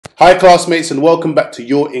Hi classmates, and welcome back to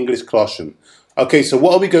your English classroom. Okay, so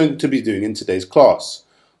what are we going to be doing in today's class?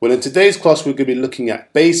 Well, in today's class we're going to be looking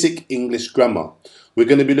at basic English grammar. We're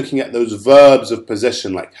going to be looking at those verbs of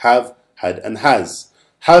possession like have, had and has.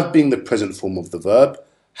 Have being the present form of the verb,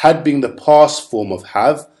 had being the past form of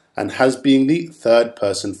have, and has being the third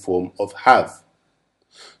person form of have.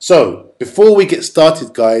 So, before we get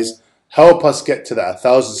started guys, help us get to that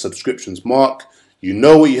 1,000 subscriptions mark. You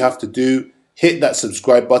know what you have to do. Hit that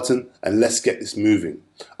subscribe button and let's get this moving.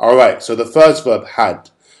 Alright, so the first verb,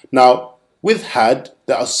 had. Now, with had,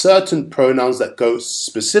 there are certain pronouns that go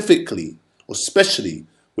specifically or specially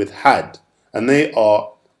with had. And they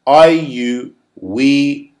are I, you,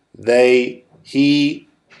 we, they, he,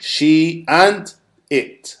 she, and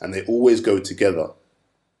it. And they always go together.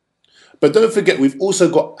 But don't forget, we've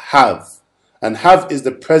also got have. And have is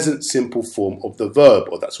the present simple form of the verb,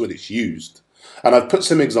 or that's when it's used. And I've put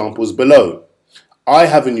some examples below. I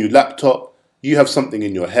have a new laptop, you have something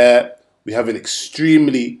in your hair, we have an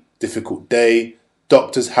extremely difficult day,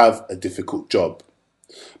 doctors have a difficult job.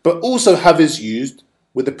 But also have is used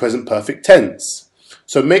with the present perfect tense.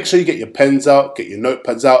 So make sure you get your pens out, get your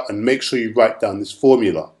notepads out, and make sure you write down this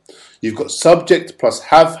formula. You've got subject plus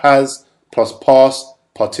have, has, plus past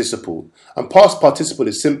participle. And past participle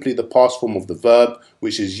is simply the past form of the verb,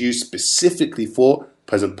 which is used specifically for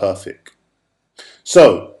present perfect.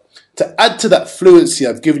 So, to add to that fluency,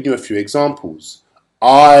 I've given you a few examples.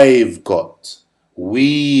 I've got,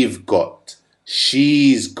 we've got,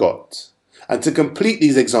 she's got. And to complete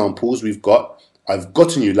these examples, we've got, I've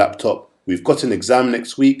got a new laptop, we've got an exam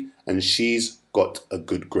next week, and she's got a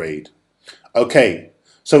good grade. Okay,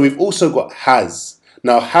 so we've also got has.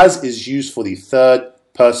 Now, has is used for the third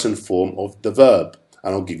person form of the verb.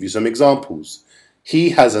 And I'll give you some examples. He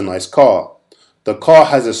has a nice car. The car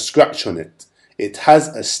has a scratch on it. It has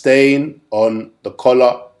a stain on the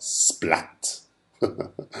collar, splat.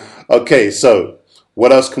 Okay, so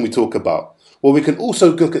what else can we talk about? Well, we can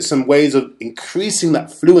also look at some ways of increasing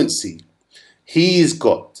that fluency. He's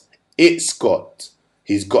got, it's got,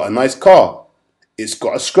 he's got a nice car, it's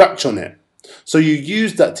got a scratch on it. So you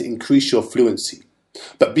use that to increase your fluency.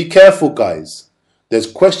 But be careful, guys.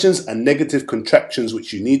 There's questions and negative contractions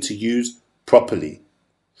which you need to use properly.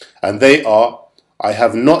 And they are, I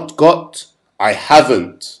have not got, I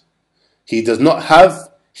haven't. He does not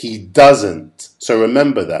have, he doesn't. So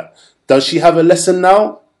remember that. Does she have a lesson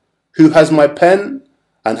now? Who has my pen?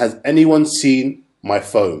 And has anyone seen my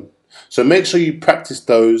phone? So make sure you practice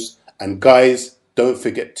those. And guys, don't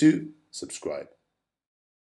forget to subscribe.